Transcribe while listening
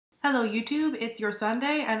Hello YouTube, it's your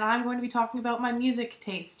Sunday, and I'm going to be talking about my music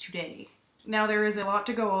taste today. Now there is a lot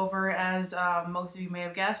to go over, as most of you may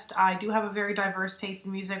have guessed. I do have a very diverse taste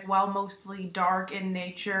in music, while mostly dark in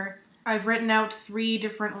nature. I've written out 3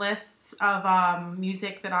 different lists of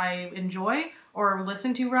music that I enjoy, or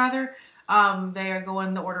listen to rather. They go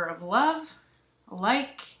in the order of love,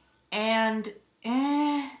 like, and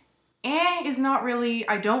is not really,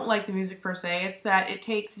 I don't like the music per se, it's that it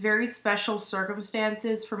takes very special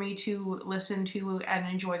circumstances for me to listen to and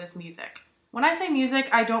enjoy this music. When I say music,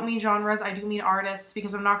 I don't mean genres, I do mean artists,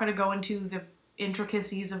 because I'm not going to go into the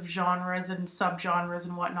intricacies of genres and subgenres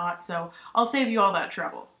and whatnot, so I'll save you all that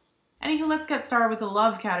trouble. Anywho, let's get started with the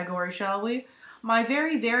love category, shall we? My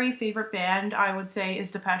very, very favorite band, I would say, is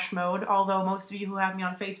Depeche Mode, although most of you who have me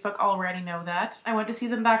on Facebook already know that. I went to see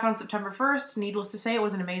them back on September 1st. Needless to say, it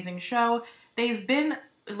was an amazing show. They've been,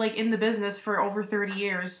 in the business for over 30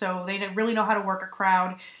 years, so they really know how to work a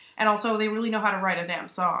crowd, and also they really know how to write a damn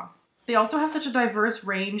song. They also have such a diverse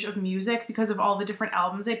range of music because of all the different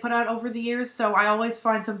albums they put out over the years, so I always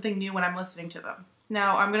find something new when I'm listening to them.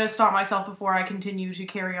 Now, I'm going to stop myself before I continue to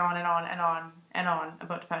carry on and on and on and on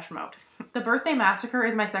about Depeche Mode. The Birthday Massacre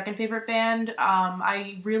is my second favorite band.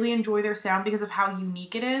 I really enjoy their sound because of how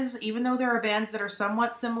unique it is. Even though there are bands that are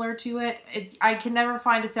somewhat similar to it, I can never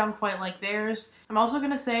find a sound quite like theirs. I'm also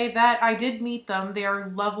going to say that I did meet them. They are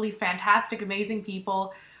lovely, fantastic, amazing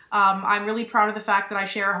people. I'm really proud of the fact that I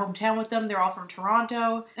share a hometown with them. They're all from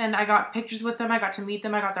Toronto, and I got pictures with them, I got to meet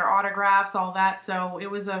them, I got their autographs, all that, so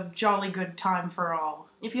it was a jolly good time for all.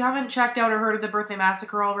 If you haven't checked out or heard of the Birthday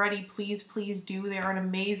Massacre already, please do. They are an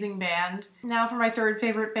amazing band. Now for my third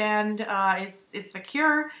favorite band, it's The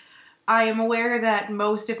Cure. I am aware that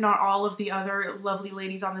most, if not all, of the other lovely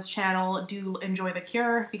ladies on this channel do enjoy The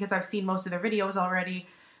Cure, because I've seen most of their videos already.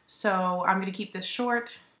 So I'm going to keep this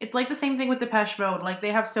short. It's like the same thing with Depeche Mode. Like,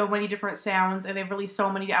 they have so many different sounds and they've released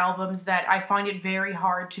so many albums that I find it very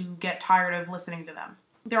hard to get tired of listening to them.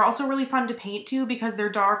 They're also really fun to paint to because they're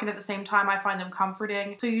dark, and at the same time I find them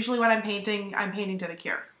comforting. So usually when I'm painting to The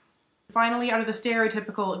Cure. Finally, out of the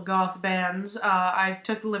stereotypical goth bands, I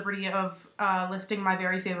took the liberty of listing my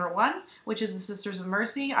very favorite one, which is the Sisters of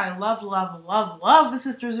Mercy. I love the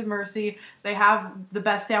Sisters of Mercy. They have the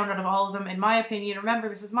best sound out of all of them, in my opinion. Remember,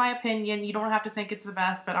 this is my opinion. You don't have to think it's the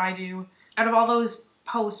best, but I do. Out of all those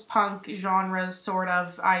post-punk genres, sort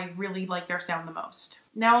of, I really like their sound the most.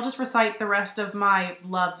 Now I'll just recite the rest of my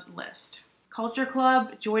love list. Culture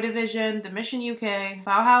Club, Joy Division, The Mission UK,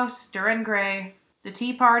 Bauhaus, Duran Gray, The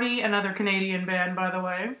Tea Party, another Canadian band, by the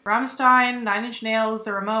way, Rammstein, Nine Inch Nails,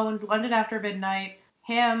 The Ramones, London After Midnight,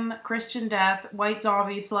 Him, Christian Death, White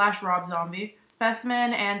Zombie / Rob Zombie,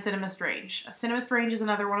 Specimen, and Cinema Strange. Cinema Strange is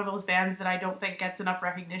another one of those bands that I don't think gets enough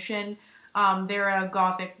recognition. They're a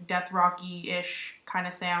gothic, death rocky-ish kind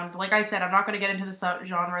of sound. Like I said, I'm not going to get into the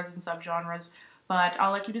genres and subgenres, but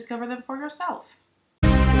I'll let you discover them for yourself.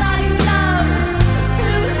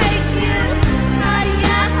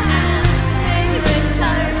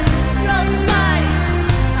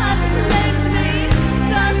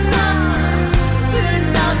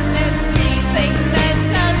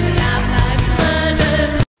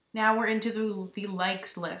 Now we're into the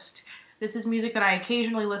likes list. This is music that I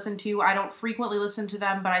occasionally listen to. I don't frequently listen to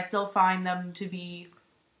them, but I still find them to be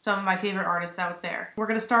some of my favorite artists out there. We're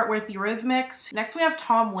going to start with Eurythmics. Next we have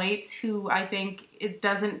Tom Waits, who I think it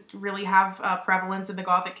doesn't really have prevalence in the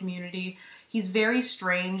gothic community. He's very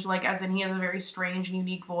strange, like as in he has a very strange and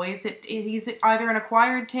unique voice. He's either an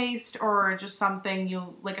acquired taste or just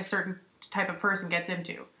something like a certain type of person gets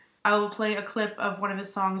into. I will play a clip of one of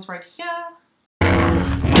his songs right here.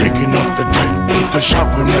 Taking up the tape with the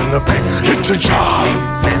shovel and the paint. It's a job,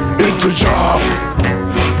 it's a job.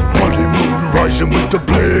 Money mood rising with the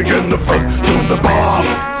plague and the fun. Doing the mob,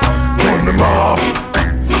 doing the mob.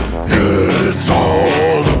 It's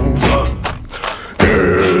all over,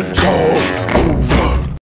 it's all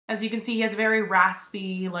over. As you can see, he has a very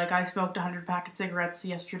raspy, like I smoked 100 pack of cigarettes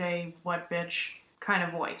yesterday, what bitch, kind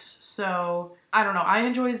of voice. So I don't know, I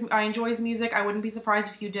enjoy his music. I wouldn't be surprised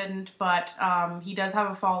if you didn't, but he does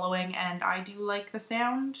have a following and I do like the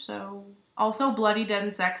sound. So also Bloody Dead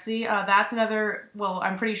and Sexy, that's another, well,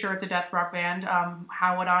 I'm pretty sure it's a death rock band.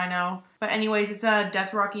 How would I know? But anyways, it's a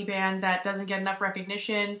death rocky band that doesn't get enough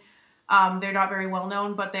recognition. They're not very well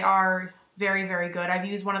known, but they are very, very good. I've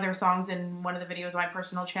used one of their songs in one of the videos on my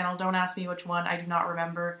personal channel. Don't ask me which one, I do not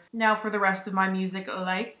remember. Now for the rest of my music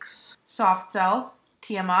likes. Soft Cell,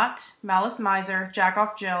 Tiamat, Malice Miser, Jack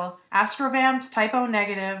Off Jill, Astrovamps, Typo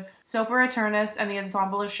Negative, Soper Eternus, and the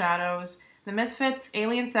Ensemble of Shadows, The Misfits,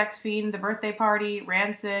 Alien Sex Fiend, The Birthday Party,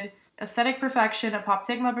 Rancid, Aesthetic Perfection,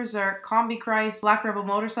 Apoptygma Berserk, Combi Christ, Black Rebel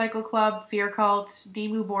Motorcycle Club, Fear Cult,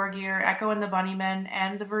 Demu Borgir, Echo and the Bunnymen,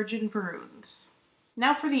 and the Virgin Prunes.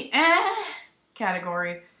 Now for the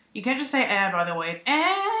category. You can't just say by the way, it's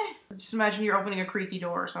Just imagine you're opening a creaky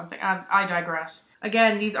door or something. I digress.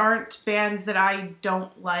 Again, these aren't bands that I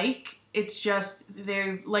don't like. It's just,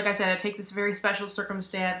 like I said, it takes this very special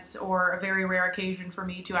circumstance or a very rare occasion for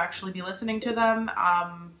me to actually be listening to them.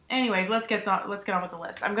 Anyways, let's get on with the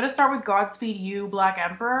list. I'm going to start with Godspeed You, Black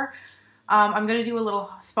Emperor. I'm going to do a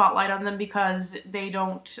little spotlight on them because they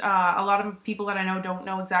don't, a lot of people that I know don't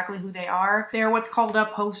know exactly who they are. They're what's called a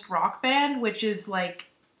post-rock band, which is like,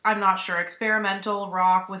 I'm not sure, experimental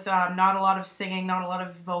rock with not a lot of singing, not a lot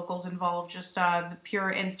of vocals involved, just the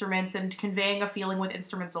pure instruments and conveying a feeling with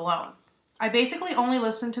instruments alone. I basically only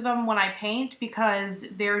listen to them when I paint because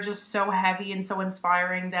they're just so heavy and so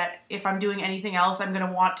inspiring that if I'm doing anything else, I'm going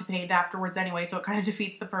to want to paint afterwards anyway, so it kind of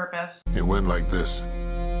defeats the purpose. It went like this.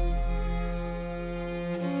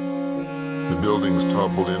 The buildings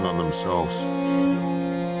toppled in on themselves.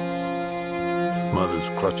 Mothers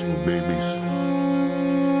clutching babies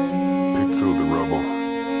picked through the rubble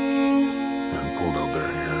and pulled out their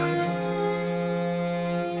hair.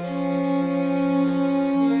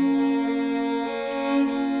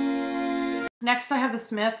 Next I have the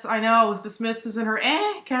Smiths. I know, the Smiths is in her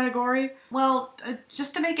category. Well,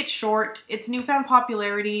 just to make it short, its newfound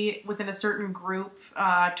popularity within a certain group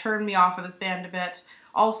turned me off of this band a bit.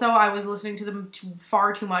 Also, I was listening to them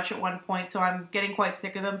far too much at one point, so I'm getting quite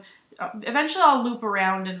sick of them. Eventually I'll loop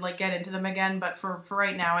around and like get into them again, but for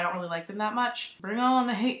right now I don't really like them that much. Bring on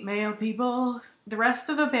the hate mail, people. The rest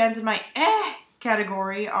of the bands in my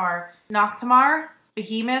category are Noctamar,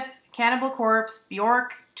 Behemoth, Cannibal Corpse,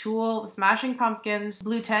 Bjork, Tool, The Smashing Pumpkins,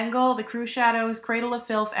 Blue Tangle, The Crew Shadows, Cradle of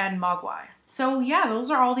Filth, and Mogwai. So yeah, those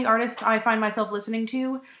are all the artists I find myself listening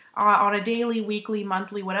to on a daily, weekly,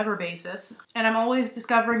 monthly, whatever basis. And I'm always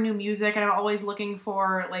discovering new music, and I'm always looking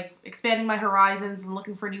for, like, expanding my horizons and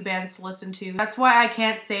looking for new bands to listen to. That's why I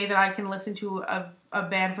can't say that I can listen to a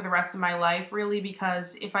band for the rest of my life, really,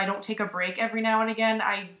 because if I don't take a break every now and again,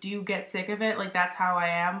 I do get sick of it. Like, that's how I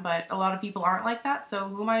am, but a lot of people aren't like that, so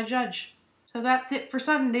who am I to judge? So that's it for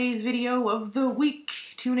Sunday's video of the week.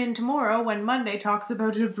 Tune in tomorrow when Monday talks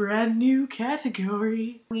about a brand new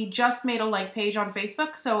category. We just made a like page on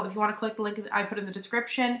Facebook, so if you want to click the link I put in the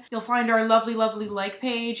description, you'll find our lovely, lovely like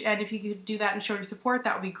page, and if you could do that and show your support,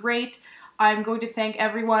 that would be great. I'm going to thank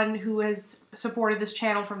everyone who has supported this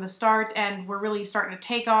channel from the start, and we're really starting to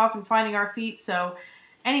take off and finding our feet, so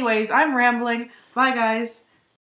anyways, I'm rambling. Bye, guys.